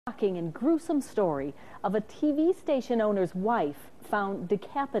Shocking and gruesome story of a TV station owner's wife found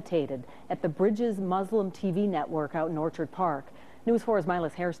decapitated at the Bridges Muslim TV network out in Orchard Park. News 4's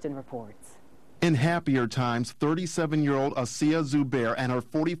Milas Hairston reports. In happier times, 37-year-old Asaiya Zubair and her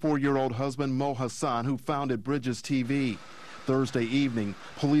 44-year-old husband Mo Hassan, who founded Bridges TV. Thursday evening,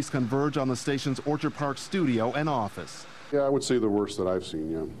 police converge on the station's Orchard Park studio and office. Yeah, I would say the worst that I've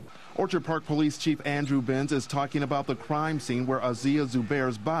seen, yeah. Orchard Park Police Chief Andrew Benz is talking about the crime scene where Asaiya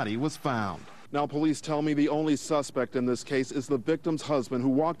Zubair's body was found. Now, police tell me the only suspect in this case is the victim's husband, who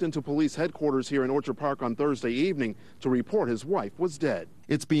walked into police headquarters here in Orchard Park on Thursday evening to report his wife was dead.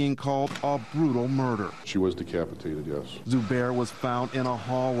 It's being called a brutal murder. She was decapitated, yes. Zubair was found in a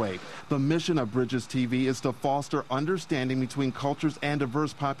hallway. The mission of Bridges TV is to foster understanding between cultures and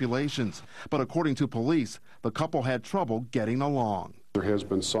diverse populations. But according to police, the couple had trouble getting along. There has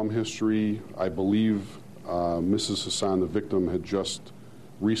been some history. I believe Mrs. Hassan, the victim, had just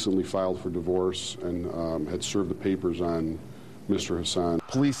recently filed for divorce and had served the papers on Mr. Hassan.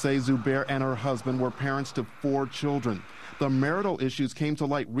 Police say Zubair and her husband were parents to 4 children. The marital issues came to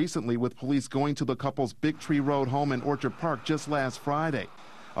light recently with police going to the couple's Big Tree Road home in Orchard Park just last Friday.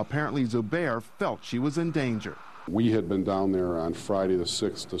 Apparently, Zubair felt she was in danger. We had been down there on Friday the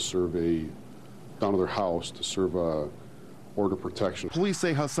 6th to serve down to their house to serve a order of protection. Police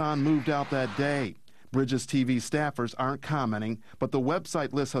say Hassan moved out that day. Bridges TV staffers aren't commenting, but the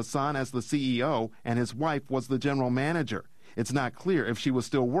website lists Hassan as the CEO and his wife was the general manager. It's not clear if she was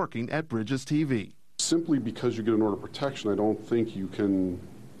still working at Bridges TV. Simply because you get an order of protection, I don't think you can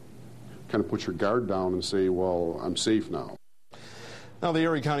kind of put your guard down and say, well, I'm safe now. Now, the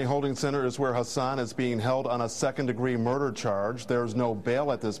Erie County Holding Center is where Hassan is being held on a second-degree murder charge. There's no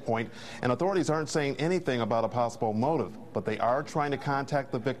bail at this point, and authorities aren't saying anything about a possible motive, but they are trying to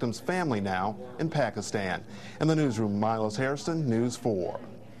contact the victim's family now in Pakistan. In the newsroom, Milas Hairston, News 4.